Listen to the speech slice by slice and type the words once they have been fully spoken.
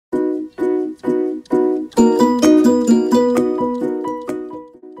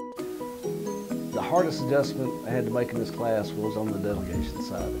hardest adjustment I had to make in this class was on the delegation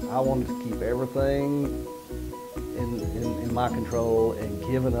side. I wanted to keep everything in my control and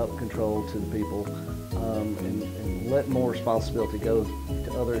giving up control to the people and let more responsibility go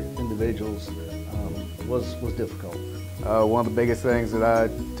to other individuals was difficult. One of the biggest things that I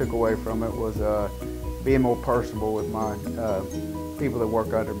took away from it was being more personable with my people that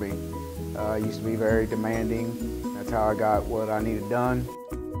work under me. I used to be very demanding. That's how I got what I needed done.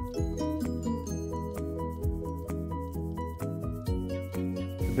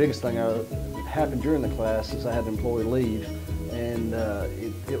 The biggest thing that happened during the class is I had an employee leave, and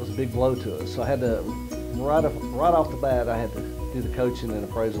it was a big blow to us. So I had to, right off the bat, I had to do the coaching and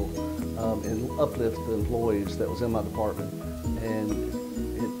appraisal and uplift the employees that was in my department. And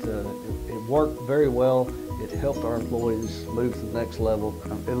it worked very well. It helped our employees move to the next level.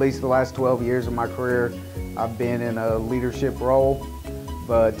 At least the last 12 years of my career, I've been in a leadership role,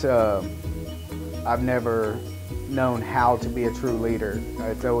 but I've never known how to be a true leader.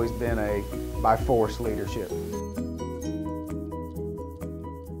 It's always been a by force leadership.